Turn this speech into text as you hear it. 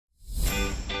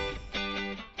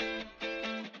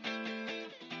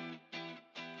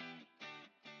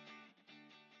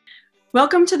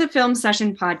Welcome to the Film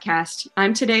Session Podcast.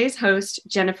 I'm today's host,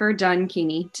 Jenn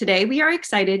Keeney. Today we are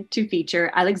excited to feature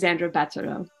Alexandra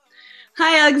Battereau.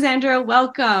 Hi, Alexandra.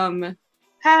 Welcome.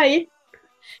 Hi.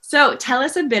 So tell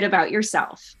us a bit about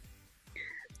yourself.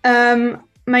 My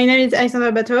name is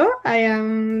Alexandra Battereau. I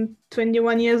am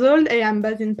 21 years old. I am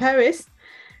based in Paris.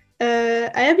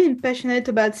 I have been passionate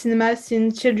about cinema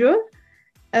since childhood.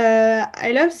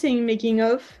 I love seeing making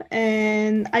of,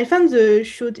 and I found the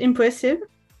shoot impressive.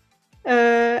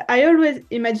 I always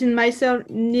imagine myself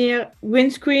near green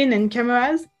screen and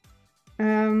cameras.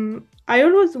 I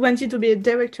always wanted to be a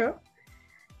director.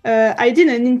 I did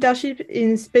an internship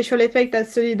in special effects at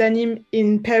Solid Anime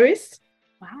in Paris.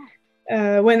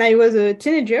 Wow. When I was a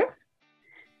teenager.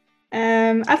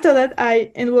 After that,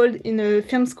 I enrolled in a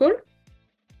film school.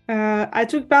 I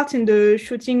took part in the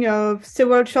shooting of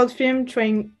several short films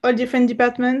trying all different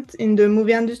departments in the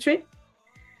movie industry.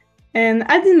 And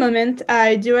at this moment,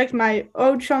 I direct my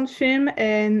own short film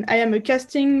and I am a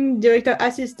casting director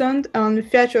assistant on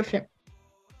feature film.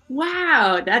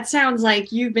 Wow, that sounds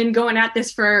like you've been going at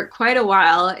this for quite a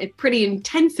while, pretty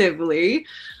intensively.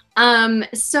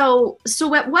 So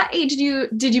at what age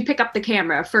did you pick up the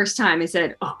camera first time and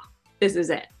said, "Oh, this is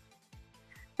it"?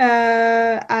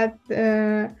 I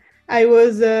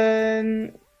was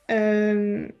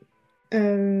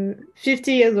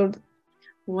 50 years old.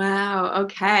 Wow.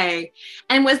 Okay.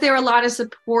 And was there a lot of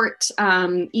support,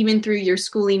 even through your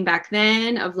schooling back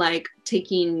then, of like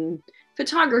taking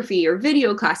photography or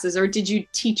video classes, or did you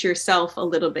teach yourself a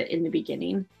little bit in the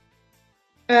beginning?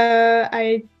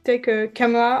 I take a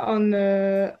camera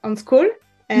on school,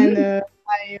 and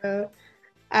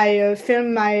I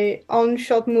film my own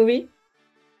short movie.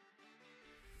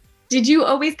 Did you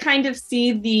always kind of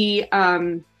see the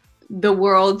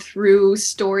world through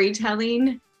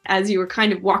storytelling as you were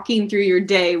kind of walking through your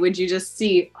day? Would you just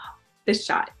see, oh, this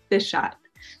shot?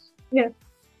 Yeah.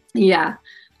 Yeah.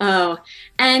 Oh,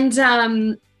 and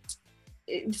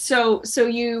so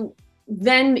you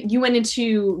went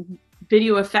into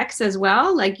video effects as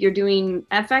well, like you're doing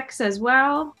FX as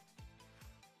well?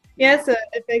 Yes,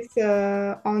 effects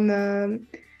on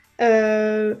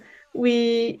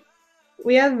we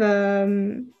had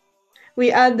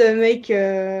make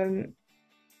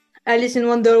Alice in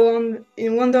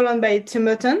Wonderland by Tim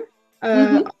Burton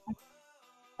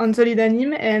on Solid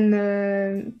Anime,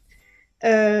 and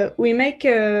we make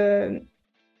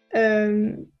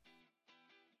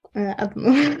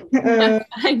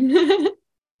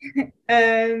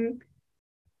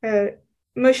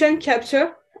motion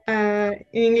capture in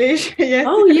English. Yes.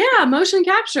 Oh yeah, motion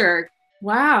capture.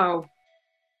 Wow.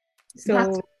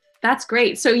 So that's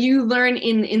great. So you learn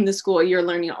in the school, you're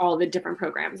learning all the different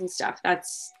programs and stuff.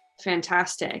 That's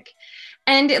fantastic.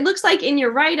 And it looks like in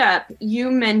your write-up,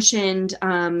 you mentioned,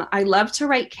 I love to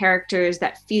write characters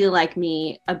that feel like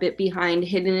me, a bit behind,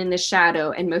 hidden in the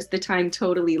shadow, and most of the time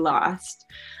totally lost.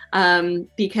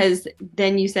 Because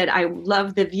then you said, I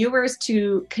love the viewers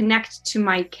to connect to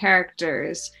my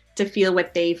characters, to feel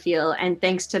what they feel, and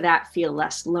thanks to that, feel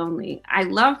less lonely. I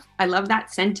love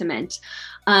that sentiment.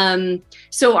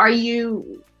 So are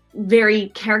you very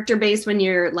character based when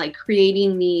you're like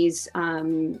creating these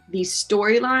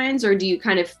storylines, or do you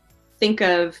kind of think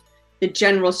of the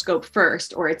general scope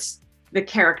first, or it's the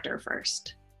character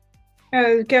first?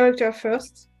 Character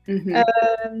first.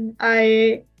 Mm-hmm.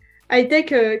 I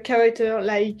take a character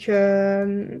like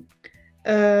a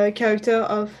character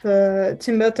of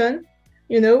Tim Burton,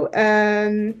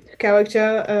 character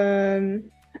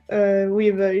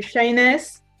with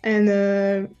shyness,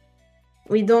 and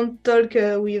we don't talk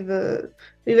with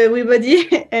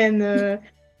everybody, and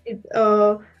it's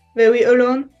very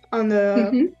alone on their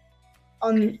in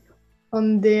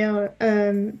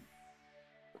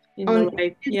the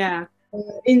life. Yeah.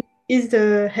 In his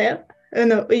hair.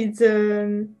 No, it's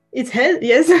head.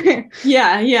 Yes.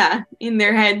 Yeah, in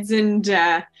their heads. And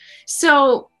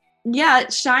so yeah,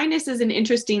 shyness is an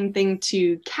interesting thing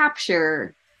to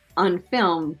capture on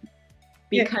film,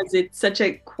 because it's such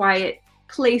a quiet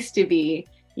place to be,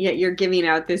 yet you're giving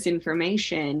out this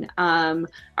information. Are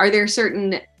there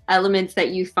certain elements that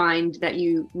you find that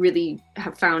you really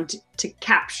have found to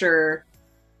capture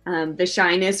the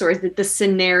shyness, or is it the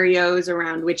scenarios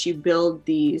around which you build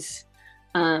these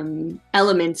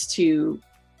elements to,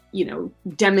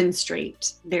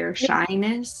 demonstrate their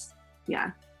shyness?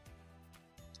 Yeah,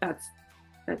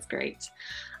 that's great.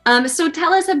 So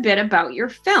tell us a bit about your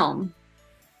film.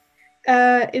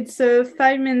 It's a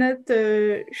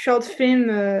 5-minute short film,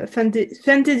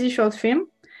 fantasy short film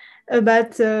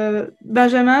about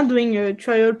Benjamin doing a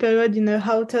trial period in a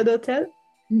haunted hotel.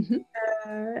 Mm-hmm.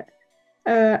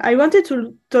 I wanted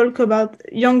to talk about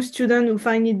young students who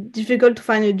find it difficult to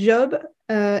find a job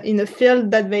in a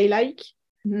field that they like.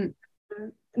 Mm-hmm.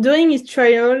 During his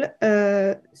trial,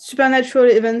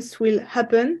 supernatural events will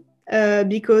happen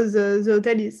because the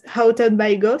hotel is haunted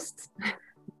by ghosts.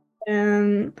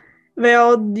 They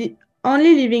are the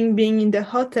only living being in the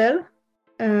hotel,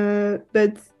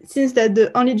 but since that's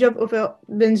the only job offer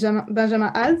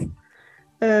Benjamin has,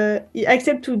 he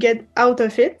accepts to get out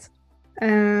of it,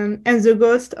 and the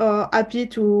ghosts are happy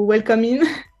to welcome him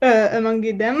among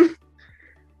them.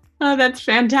 Oh, that's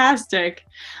fantastic.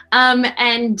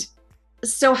 And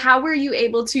so how were you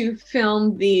able to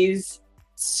film these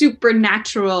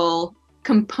supernatural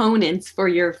components for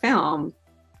your film?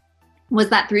 Was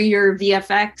that through your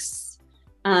VFX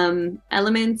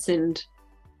elements? And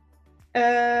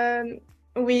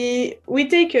we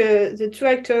take the two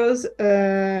actors.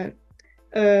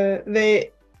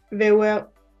 They were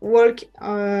walk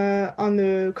on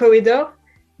a corridor,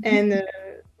 and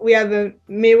we have a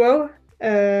mirror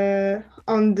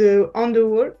on the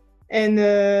wall,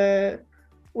 and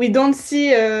we don't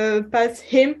see past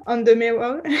him on the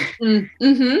mirror.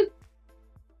 Mm-hmm.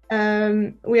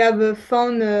 We have a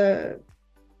phone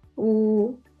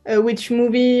which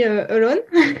movie alone,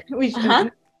 which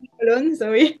alone,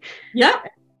 sorry. Yeah.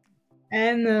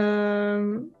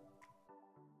 And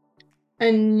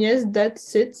yes,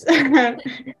 that's it.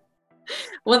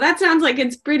 Well, that sounds like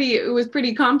it was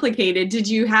pretty complicated. Did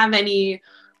you have any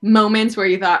moments where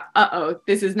you thought, uh-oh,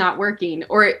 this is not working,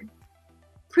 or it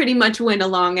pretty much went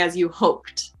along as you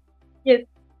hoped? Yes.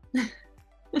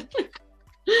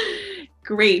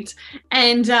 Great.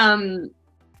 And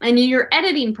in your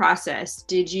editing process,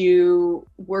 did you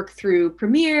work through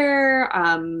Premiere,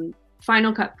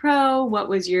 Final Cut Pro? What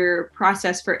was your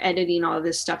process for editing all of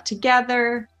this stuff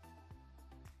together?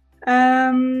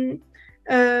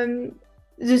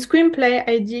 The screenplay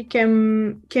idea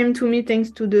came to me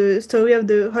thanks to the story of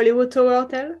the Hollywood Tower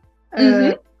Hotel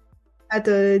at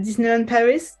Disneyland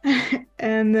Paris.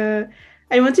 And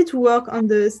I wanted to work on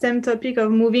the same topic of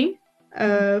moving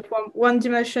from one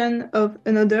dimension of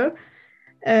another.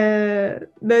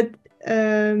 But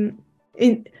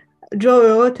in draw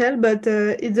a hotel, but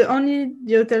it's only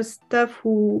the hotel staff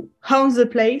who owns the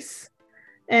place,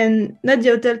 and not the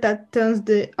hotel that turns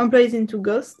the employees into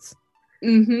ghosts.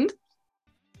 Mm-hmm.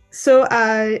 So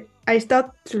I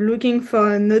started looking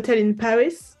for an hotel in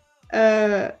Paris.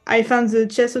 I found the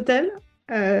Chess Hotel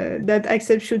that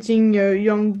accepts shooting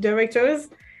young directors.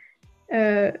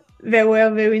 They were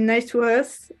very nice to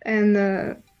us,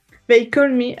 and they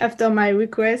called me after my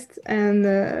request and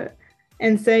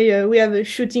say we have a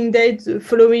shooting date the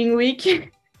following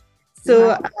week. So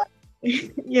wow.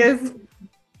 Yes.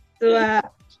 So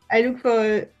I look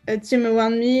for a team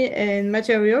around me and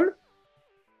material.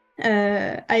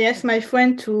 I asked my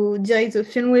friend to direct the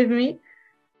film with me.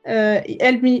 He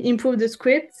helped me improve the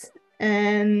script,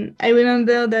 and I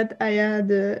remember that I had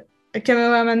a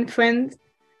cameraman friend,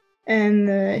 and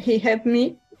he helped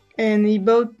me, and he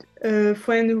bought a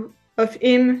friend of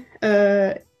him.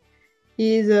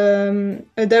 He's a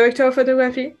director of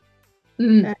photography,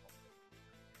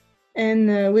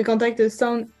 and we contacted a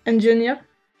sound engineer.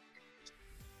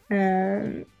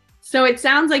 So it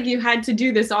sounds like you had to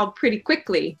do this all pretty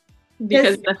quickly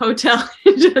because the hotel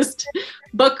just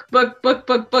book. Yes,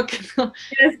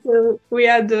 we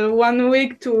had 1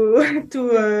 week to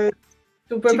prepare.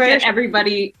 To get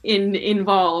everybody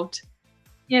involved.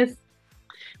 Yes.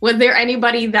 Was there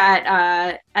anybody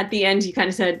that at the end you kind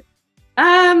of said,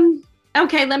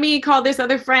 okay, let me call this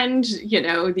other friend,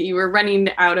 that you were running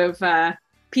out of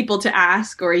people to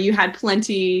ask, or you had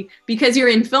plenty, because you're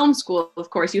in film school, of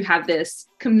course, you have this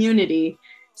community.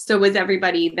 So was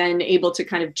everybody then able to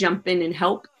kind of jump in and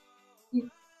help?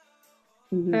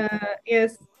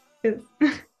 Yes.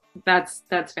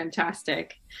 That's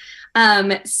fantastic.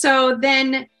 So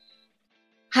then,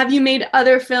 have you made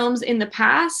other films in the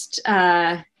past?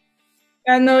 No,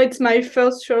 it's my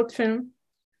first short film.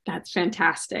 That's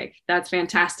fantastic.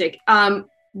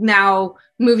 Now,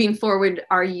 moving forward,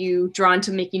 are you drawn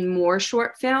to making more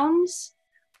short films,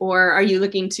 or are you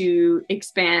looking to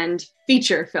expand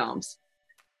feature films?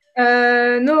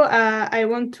 No, I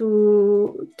want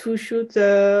to shoot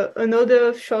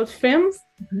another short films.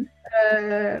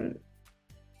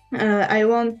 I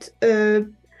want.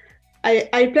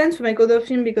 I plan to make other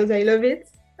film because I love it.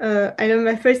 I love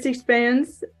my first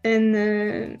experience,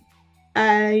 and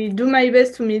I do my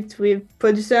best to meet with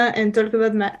producer and talk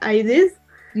about my ideas.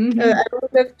 I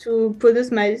would love to produce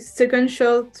my second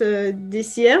short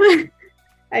this year.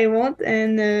 I want,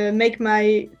 and make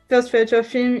my first feature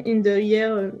film in the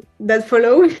year that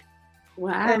follows.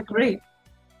 Wow, great.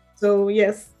 So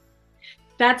yes.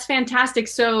 That's fantastic.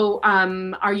 So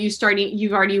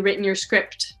you've already written your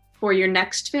script for your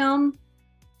next film,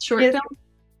 short Yes. film?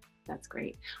 That's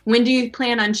great. When do you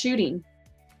plan on shooting?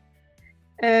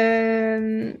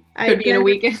 Could be in a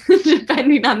weekend,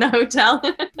 depending on the hotel.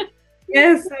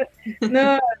 Yes.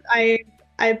 No, I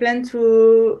plan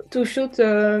to shoot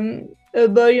a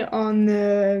boy on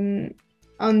the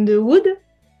wood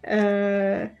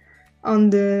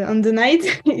on the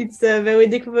night. It's very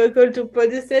difficult to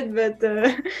produce it, but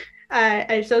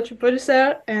I search a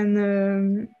producer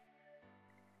and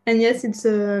yes, it's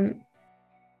a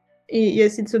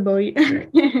boy.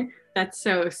 That's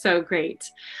so great.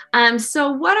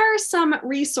 So what are some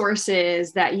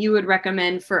resources that you would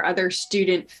recommend for other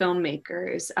student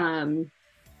filmmakers?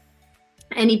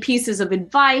 Any pieces of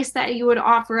advice that you would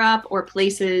offer up, or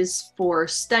places for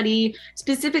study,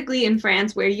 specifically in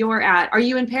France where you're at? Are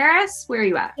you in Paris? Where are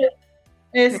you at?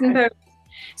 Yes, in Paris.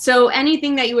 So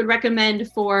anything that you would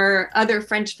recommend for other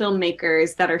French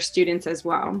filmmakers that are students as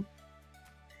well?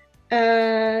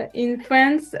 In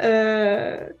France,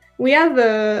 we have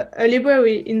a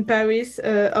library in Paris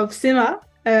of cinema.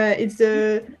 It's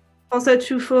the François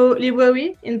Truffaut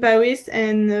library in Paris,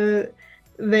 and there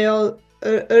are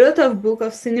a lot of books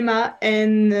of cinema,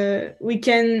 and we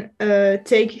can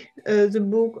take the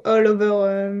book all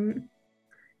over.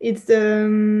 It's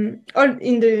all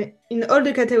in all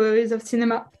the categories of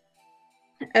cinema.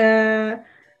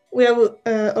 We have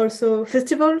also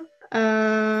festival,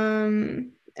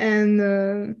 and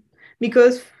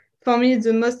because for me it's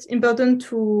the most important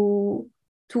to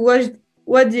watch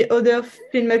what the other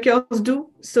filmmakers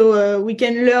do, so we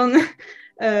can learn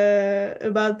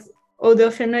about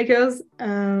other filmmakers.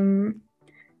 Yeah,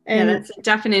 that's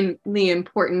definitely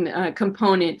important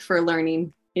component for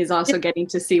learning, is also getting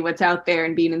to see what's out there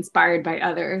and being inspired by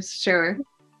others. Sure.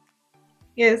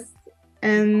 Yes,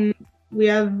 and we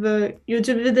have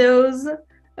YouTube videos,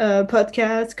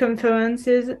 podcasts,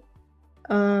 conferences,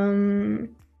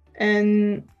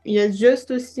 and yes, just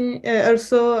to see.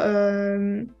 Also,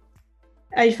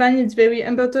 I find it's very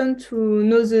important to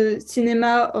know the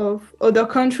cinema of other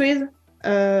countries,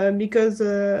 because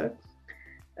all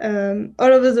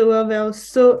over the world there are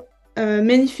so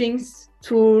many things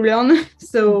to learn.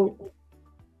 So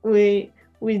we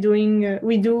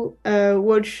do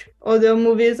watch other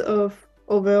movies of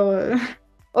other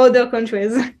other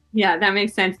countries. Yeah, that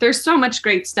makes sense. There's so much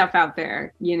great stuff out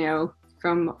there,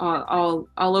 from all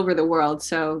over the world.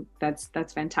 So that's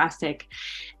fantastic.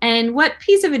 And what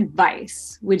piece of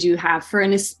advice would you have for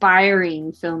an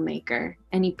aspiring filmmaker?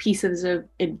 Any pieces of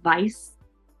advice?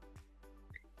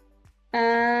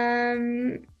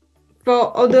 For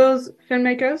other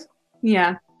filmmakers?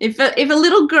 Yeah. If a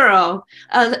little girl,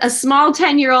 a small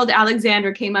 10-year-old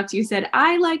Alexandra came up to you and said,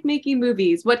 I like making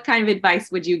movies, what kind of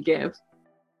advice would you give?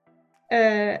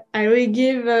 I will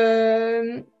give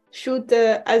shoot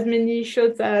as many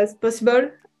shots as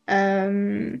possible,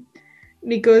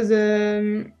 because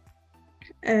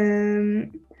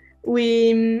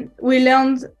we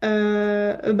learned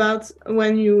about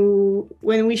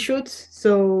when we shoot,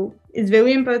 so it's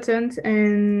very important,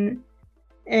 and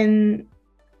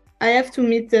I have to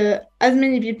meet as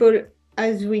many people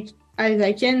as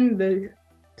I can, but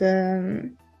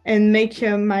and make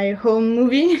my home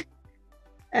movie.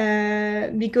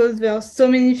 Because there are so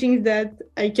many things that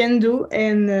I can do,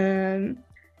 and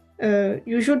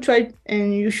you should try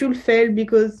and you should fail,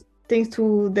 because thanks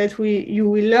to that you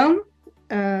will learn.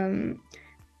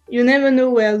 You never know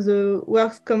where the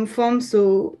works come from,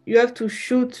 so you have to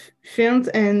shoot films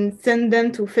and send them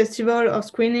to festival or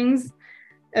screenings.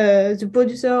 The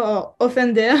producer are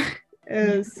often there,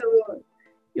 so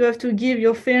you have to give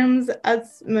your films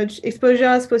as much exposure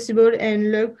as possible,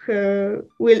 and luck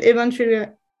will eventually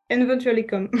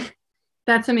come.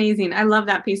 That's amazing. I love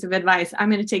that piece of advice. I'm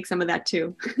going to take some of that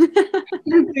too.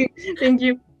 Thank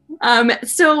you.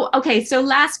 So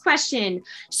last question.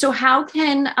 So how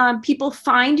can people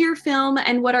find your film,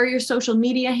 and what are your social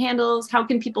media handles? How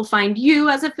can people find you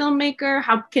as a filmmaker?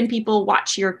 How can people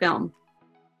watch your film?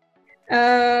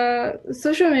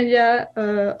 Social media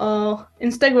are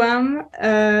Instagram,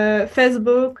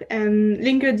 Facebook, and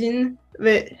LinkedIn.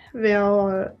 They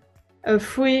are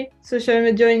free social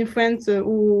media in France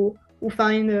who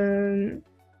find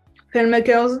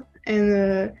filmmakers,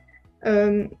 and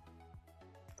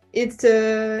it's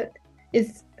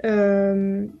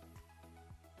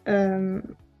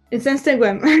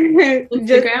Instagram.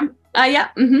 Instagram? Yeah.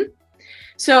 Mm-hmm.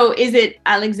 So is it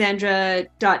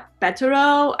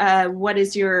Alexandra.Battereau? What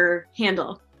is your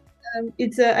handle?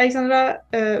 It's Alexandra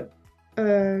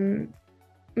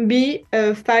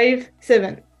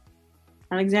B57.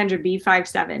 Alexandra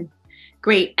B57.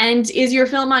 Great. And is your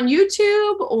film on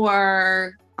YouTube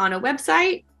or on a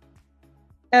website?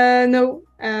 No.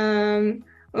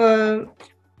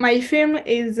 My film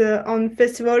is on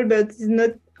festival, but it's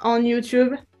not on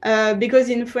YouTube because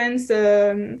in France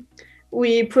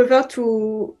we prefer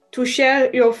to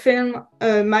share your film,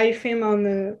 my film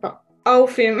on our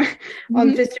film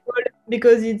on festival,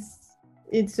 because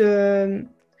it's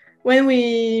when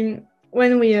we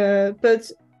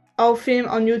put our film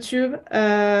on YouTube,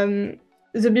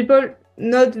 the people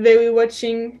not very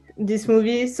watching this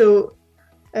movie, so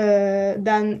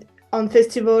than on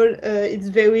festival, it's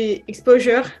very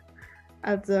exposure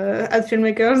at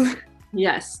filmmakers.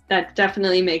 Yes, that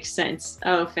definitely makes sense.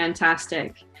 Oh,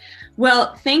 fantastic.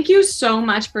 Well, thank you so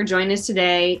much for joining us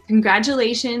today.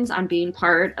 Congratulations on being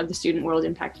part of the Student World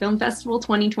Impact Film Festival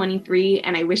 2023,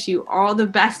 and I wish you all the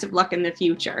best of luck in the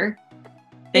future.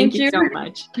 Thank you so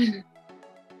much.